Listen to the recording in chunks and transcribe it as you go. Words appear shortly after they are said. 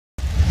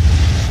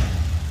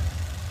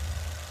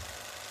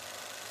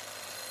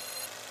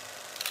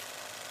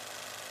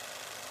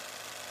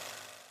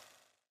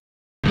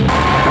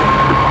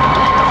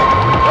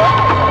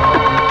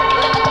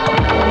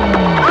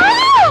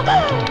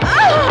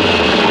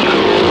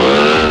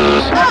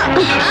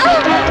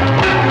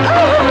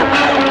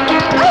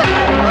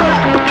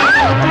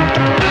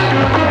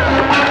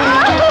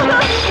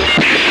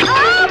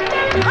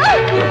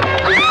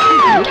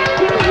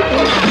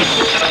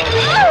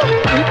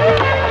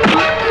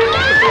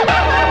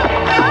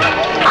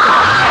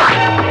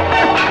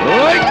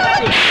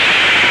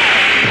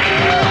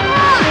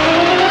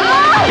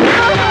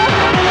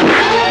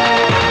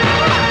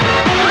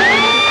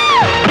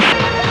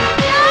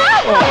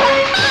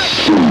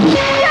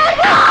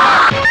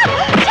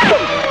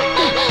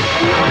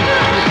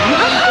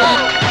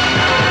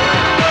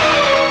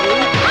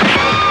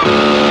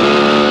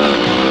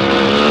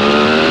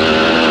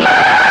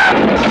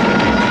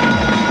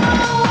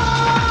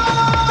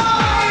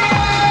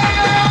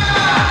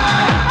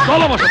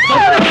চল আমার সাথে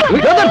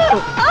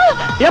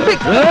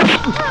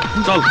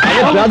চল।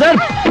 ব্রাদার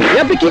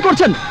আপনি কি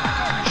করছেন?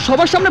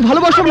 সবার সামনে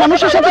ভালোবাসার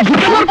মানুষের সাথে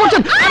ঝুঁকে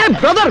করছেন। আরে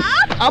ব্রাদার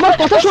আমার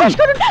কথা শুনুন,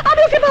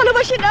 আমি ওকে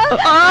ভালোবাসি না।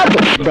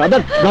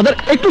 ব্রাদার ব্রাদার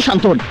একটু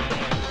শান্ত হন।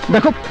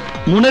 দেখো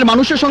মনের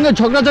মানুষের সঙ্গে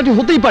ঝগড়াঝাটি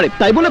হতেই পারে,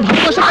 তাই বলে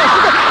ভালোবাসা।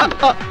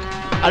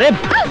 আরে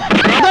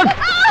ব্রাদার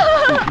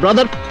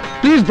ব্রাদার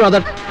প্লিজ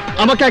ব্রাদার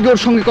আমাকে আগে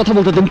ওর সঙ্গে কথা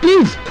বলতে দিন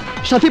প্লিজ।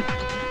 সাথী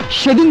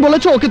সেদিন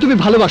বলেছো ওকে তুমি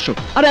ভালোবাসো,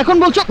 আর এখন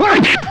বলছো।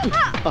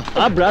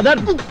 ব্রাদার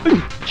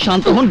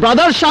শান্ত হন,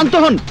 ব্রাদার শান্ত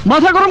হন,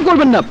 মাথা গরম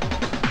করবেন না।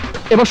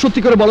 এবার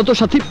সত্যি করে বলো তো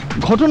সাথী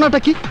ঘটনাটা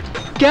কি?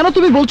 কেন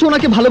তুমি বলছো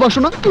ওনাকে ভালোবাসো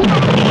না?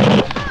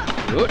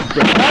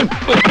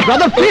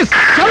 Brother please.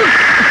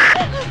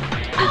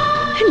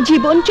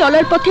 জীবন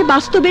চলার পথে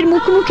বাস্তবের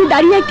মুখোমুখি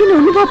দাঁড়িয়ে একদিন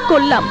অনুভব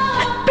করলাম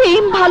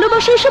প্রেম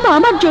ভালোবাসা এসব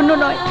আমার জন্য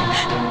নয়।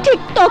 ঠিক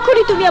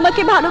তখনই তুমি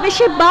আমাকে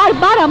ভালোবেসে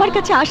বারবার আমার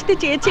কাছে আসতে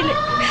চেয়েছিলে,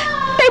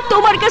 তাই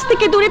তোমার কাছ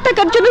থেকে দূরে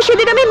থাকার জন্য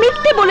সেদিন আমি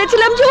মিথ্যে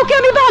বলেছিলাম যে ওকে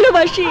আমি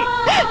ভালোবাসি।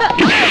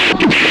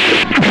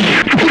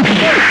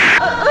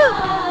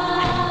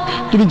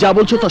 তুমি যা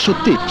বলছো তা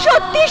সত্যি?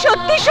 সত্যি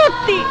সত্যি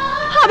সত্যি।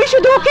 আমি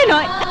শুধু ওকে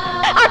নয়,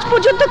 আজ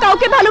পর্যন্ত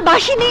কাউকে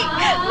ভালোবাসিনি,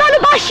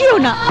 ভালোবাসিও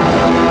না।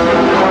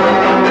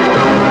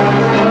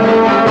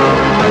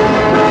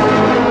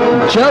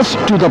 Just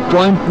to the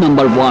point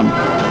number 1,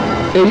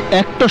 এই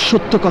একটা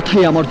সত্য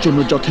কথাই আমার জন্য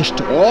যথেষ্ট।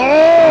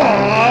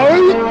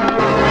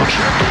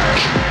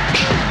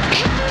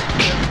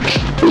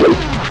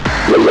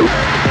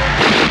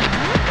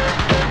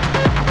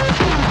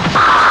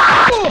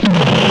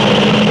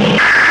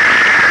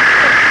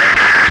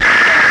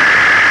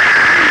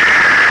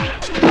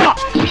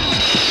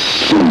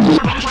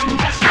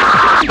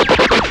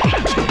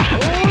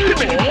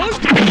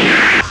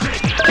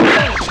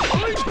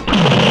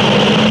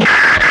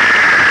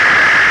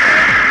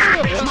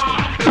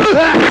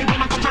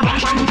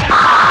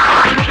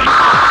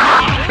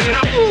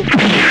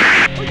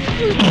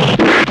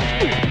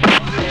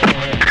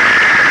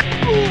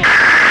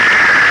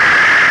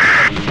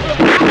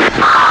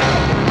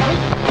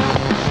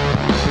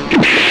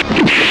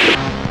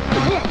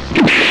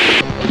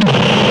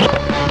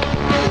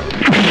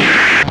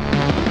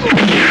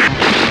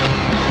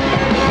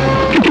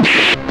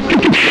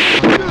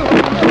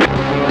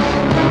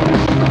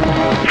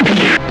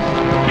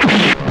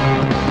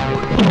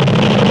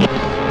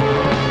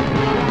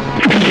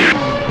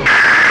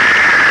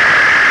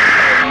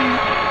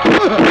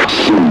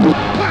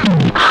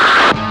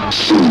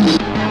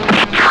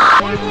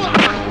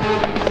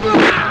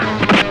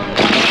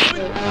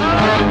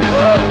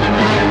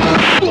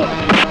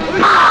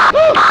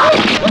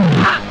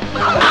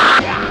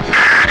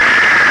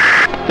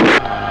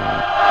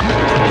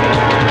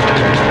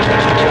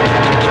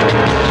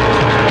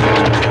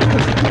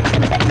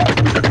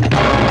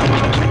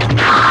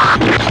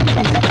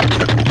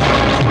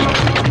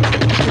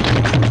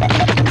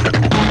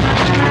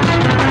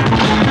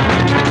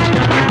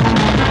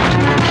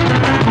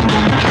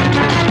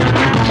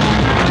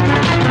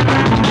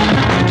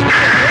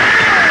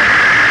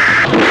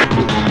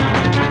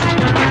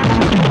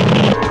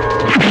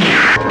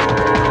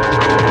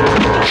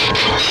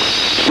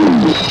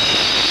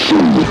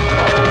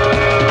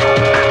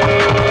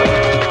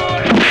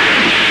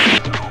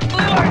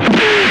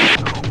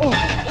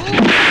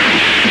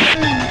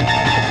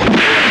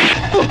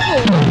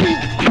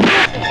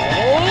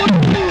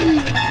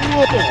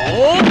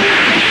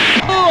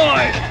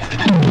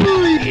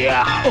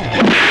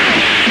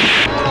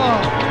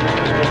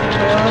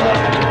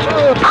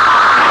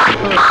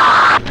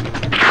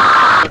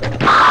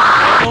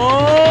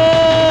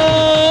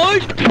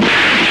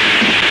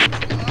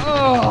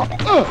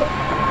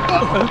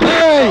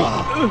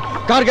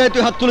 কার গায়ে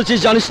তুই হাত তুলেছিস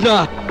জানিস না?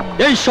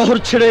 এই শহর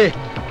ছেড়ে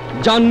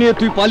জান নিয়ে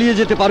তুই পালিয়ে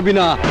যেতে পারবি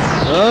না।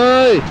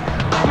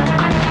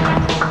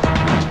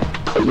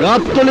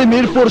 রাততলি,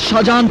 মিরপুর,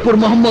 শাহজাহানপুর,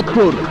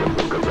 মোহাম্মদপুর,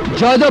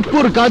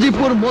 জয়দেবপুর,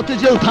 গাজীপুর,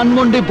 মতিঝিল,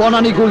 ধানমন্ডি,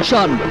 বনানী,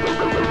 গুলশান,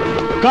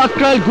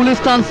 কাকরাইল,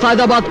 গুলিস্তান,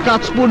 সায়দাবাদ,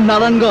 কাঁচপুর,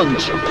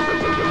 নারায়ণগঞ্জ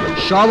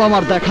সব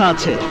আমার দেখা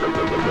আছে।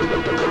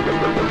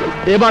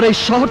 এবার এই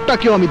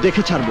শহরটাকেও আমি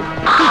দেখে ছাড়বো।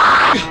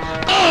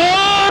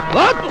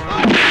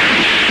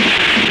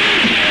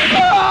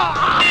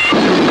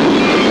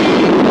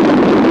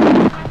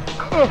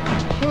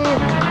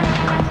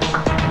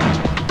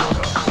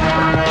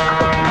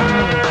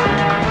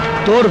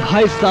 তোর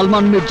ভাই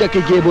সালমান মির্জাকে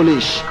গিয়ে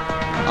বলিস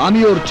আমি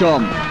ওর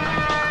চম,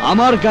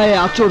 আমার গায়ে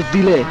আঁচড়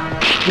দিলে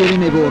কেড়ে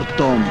নেব ওর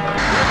দম।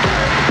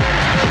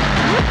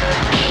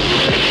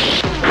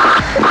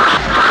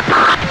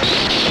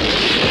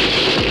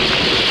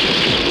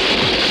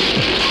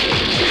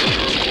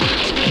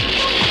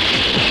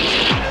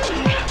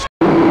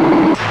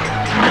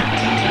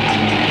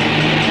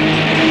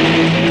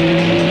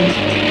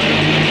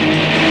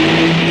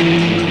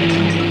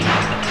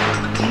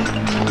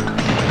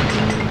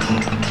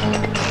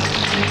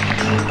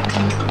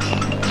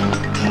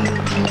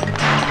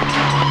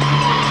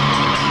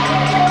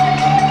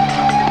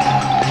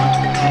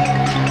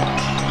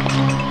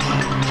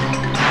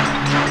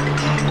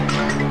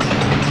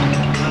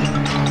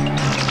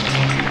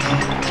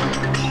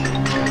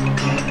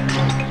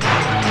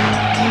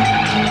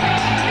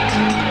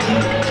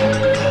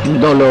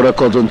 দলে ওরা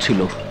কজন ছিল?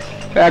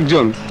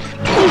 একজন।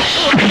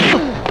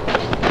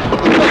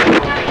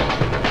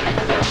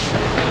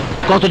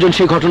 কতজন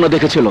সেই ঘটনা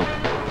দেখেছিল?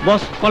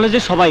 বস,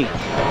 কলেজের সবাই।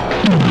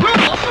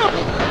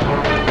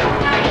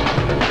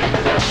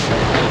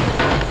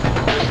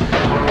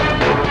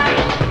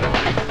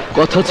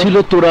 কথা ছিল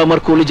তোরা আমার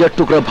কলিজার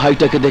টুকরা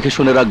ভাইটাকে দেখে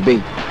শুনে রাখবে,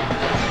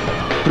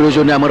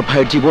 প্রয়োজনে আমার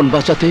ভাইয়ের জীবন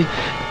বাঁচাতে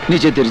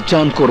নিজেদের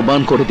জান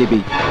কোরবান করে দিবি।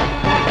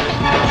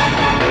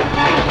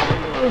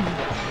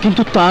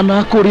 কিন্তু তা না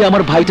করে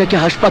আমার ভাইটাকে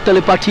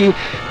হাসপাতালে পাঠিয়ে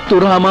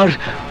তোরা আমার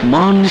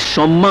মান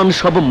সম্মান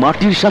সব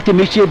মাটির সাথে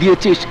মিশিয়ে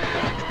দিয়েছিস,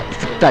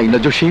 তাই না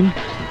জসিম?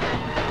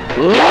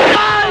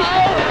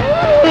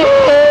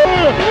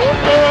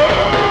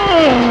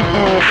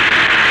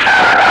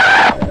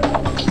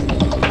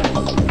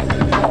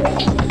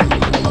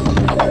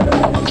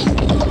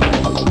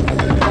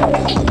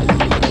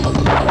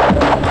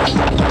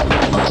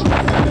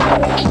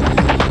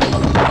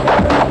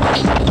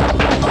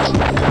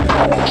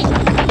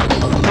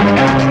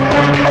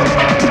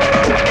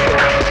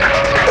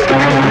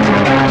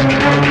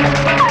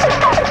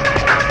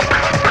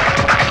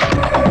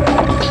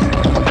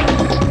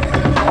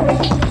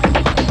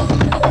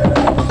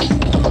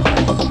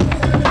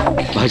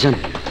 ভাইজান,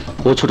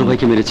 ও ছোট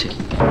ভাইকে মেরেছে।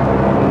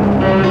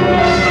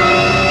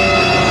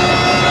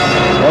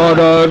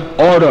 Order,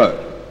 order.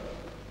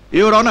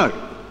 ইওর অনার,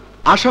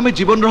 আসামি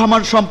জীবন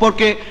রহমান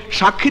সম্পর্কে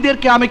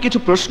সাক্ষীদেরকে আমি কিছু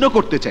প্রশ্ন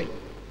করতে চাই।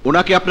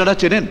 ওনাকে আপনারা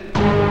চেনেন?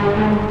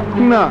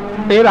 না,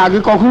 এর আগে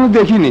কখনো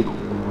দেখিনি।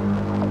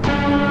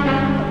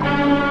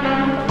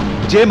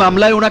 যে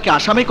মামলায় ওনাকে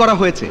আসামি করা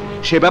হয়েছে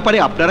সে ব্যাপারে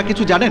আপনারা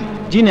কিছু জানেন?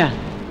 জি না।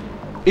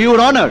 ইওর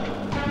অনার,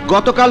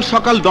 গতকাল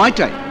সকাল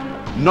 9টায়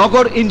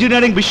নগর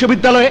ইঞ্জিনিয়ারিং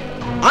বিশ্ববিদ্যালয়ে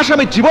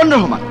আসামি জীবন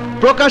রহমান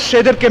প্রকাশ্যে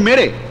এদেরকে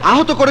মেরে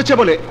আহত করেছে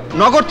বলে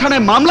নগর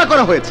থানায় মামলা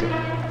করা হয়েছে।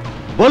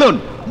 বলুন,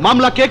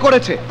 মামলা কে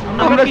করেছে?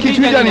 আমরা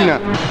কিছুই জানি না।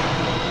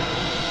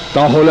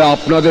 তাহলে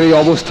আপনাদের এই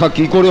অবস্থা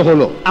কি করে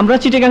হলো? আমরা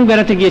চিটাগাং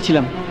বেড়াতে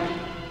গিয়েছিলাম,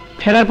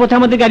 ফেরার পথে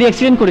আমাদের গাড়ি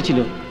অ্যাক্সিডেন্ট করেছিল।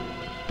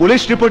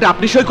 পুলিশ রিপোর্টে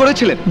আপনি সই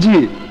করেছিলেন? জি,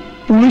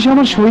 পুলিশ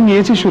আমার সই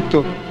নিয়েছে সত্য,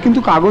 কিন্তু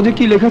কাগজে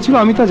কি লেখা ছিল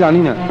আমি তা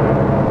জানি না।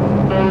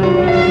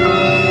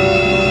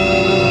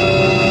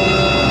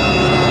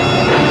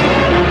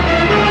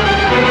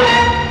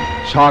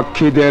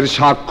 সাক্ষীদের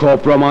সাক্ষ্য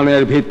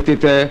প্রমাণের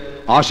ভিত্তিতে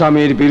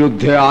আসামির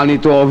বিরুদ্ধে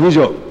আনীত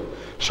অভিযোগ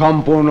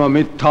সম্পূর্ণ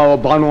মিথ্যা ও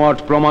বানোয়াট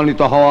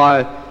প্রমাণিত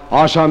হওয়ায়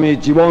আসামি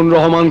জীবন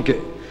রহমানকে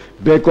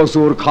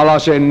বেকসুর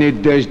খালাসের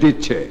নির্দেশ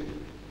দিচ্ছে।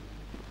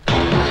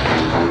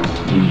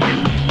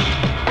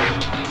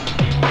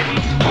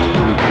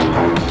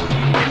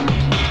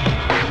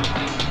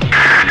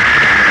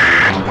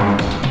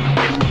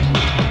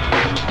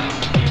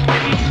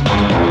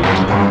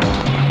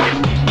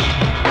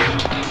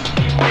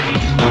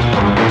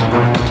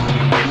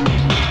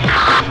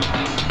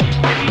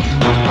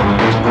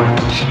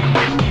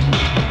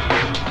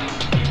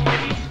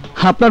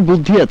 আপনার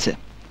বুদ্ধি আছে।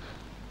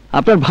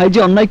 আপনার ভাই যে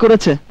অন্যায়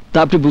করেছে তা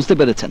আপনি বুঝতে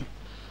পেরেছেন।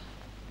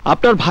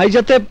 আপনার ভাই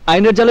যাতে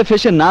আইনের জালে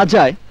ফেসে না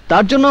যায়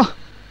তার জন্য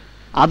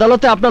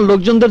আদালতে আপনার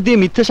লোকজনদের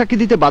দিয়ে মিথ্যা সাক্ষী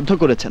দিতে বাধ্য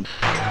করেছেন।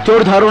 তোর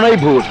ধারণাই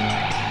ভুল।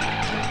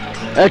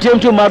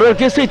 অ্যাটেম্পট টু মার্ডার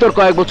কেসেই তোর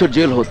কয়েক বছর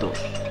জেল হতো।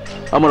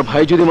 আমার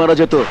ভাই যদি মারা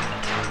যেত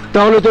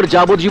তাহলে তোর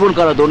যাবজ্জীবন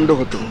কারাদণ্ড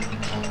হতো।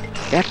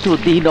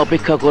 এতদিন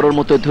অপেক্ষা করার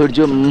মতো ধৈর্য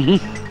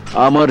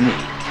আমার নেই।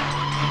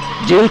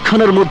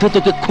 জেলখানার মধ্যে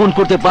তোকে খুন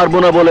করতে পারবো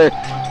না বলে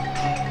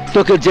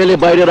তোকে জেলে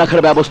বাইরে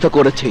রাখার ব্যবস্থা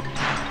করেছি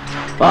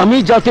আমি,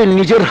 যাতে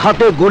নিজের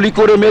হাতে গুলি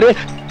করে মেরে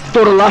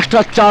তোর লাশটা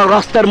 4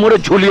 রাস্তার মোড়ে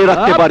ঝুলিয়ে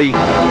রাখতে পারি।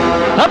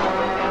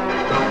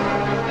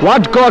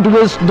 What God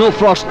wills no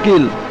frost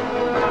kill.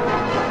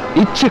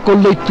 ইচ্ছে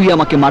করলেই তুই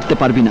আমাকে মারতে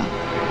পারবি না,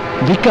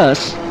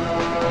 because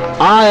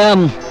I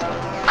am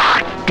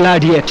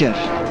gladiator.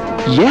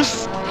 Yes,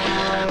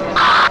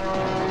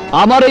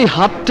 আমার এই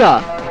হাতটা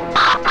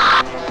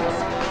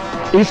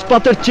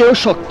ইস্পাতের চেয়েও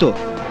শক্ত।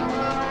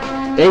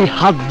 এই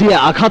হাত দিয়ে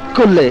আঘাত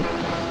করলে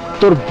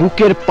তোর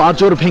বুকের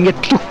পাঁজর ভেঙে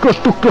টুকরো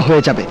টুকরো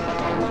হয়ে যাবে।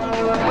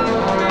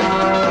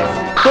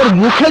 তোর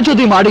মুখে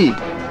যদি মারি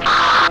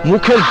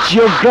মুখের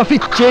জিওগ্রাফি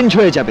চেঞ্জ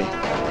হয়ে যাবে।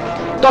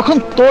 তখন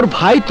তোর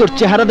ভাই তোর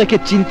চেহারা দেখে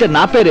চিনতে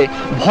না পেরে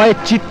ভয়ে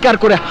চিৎকার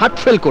করে হার্ট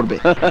ফেল করবে।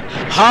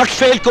 হার্ট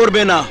ফেল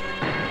করবে না।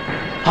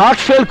 হার্ট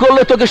ফেল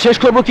করলে তোকে শেষ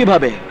করব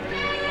কিভাবে?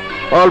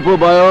 অল্প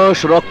বয়স,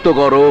 রক্ত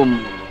গরম,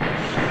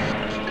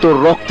 তোর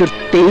রক্তের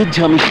তেজ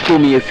আমি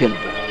কমিয়ে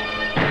ফেলব।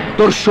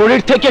 তোর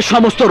শরীর থেকে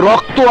সমস্ত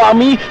রক্ত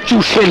আমি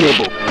চুষে নেব।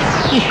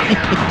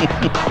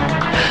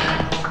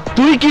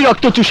 তুই কি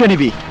রক্ত চুষে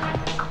নিবি?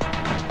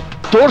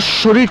 তোর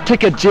শরীর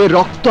থেকে যে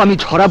রক্ত আমি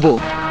ঝরাবো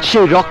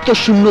সেই রক্ত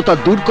শূন্যতা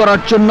দূর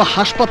করার জন্য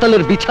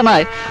হাসপাতালের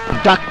বিছানায়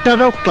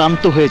ডাক্তাররাও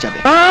ক্লান্ত হয়ে যাবে।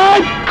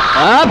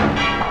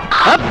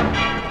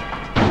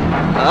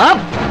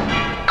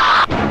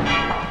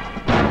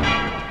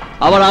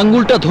 আবার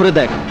আঙ্গুলটা ধরে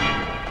দেখ,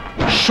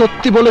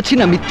 সত্যি বলেছি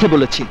না মিথ্যে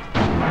বলেছি?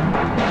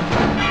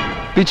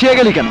 পিছিয়ে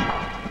গেলি কেন?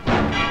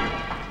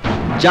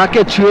 যাকে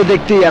ছুঁয়ে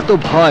দেখতে এত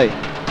ভয়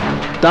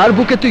তার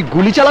বুকে তুই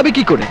গুলি চালাবি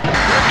কি করে?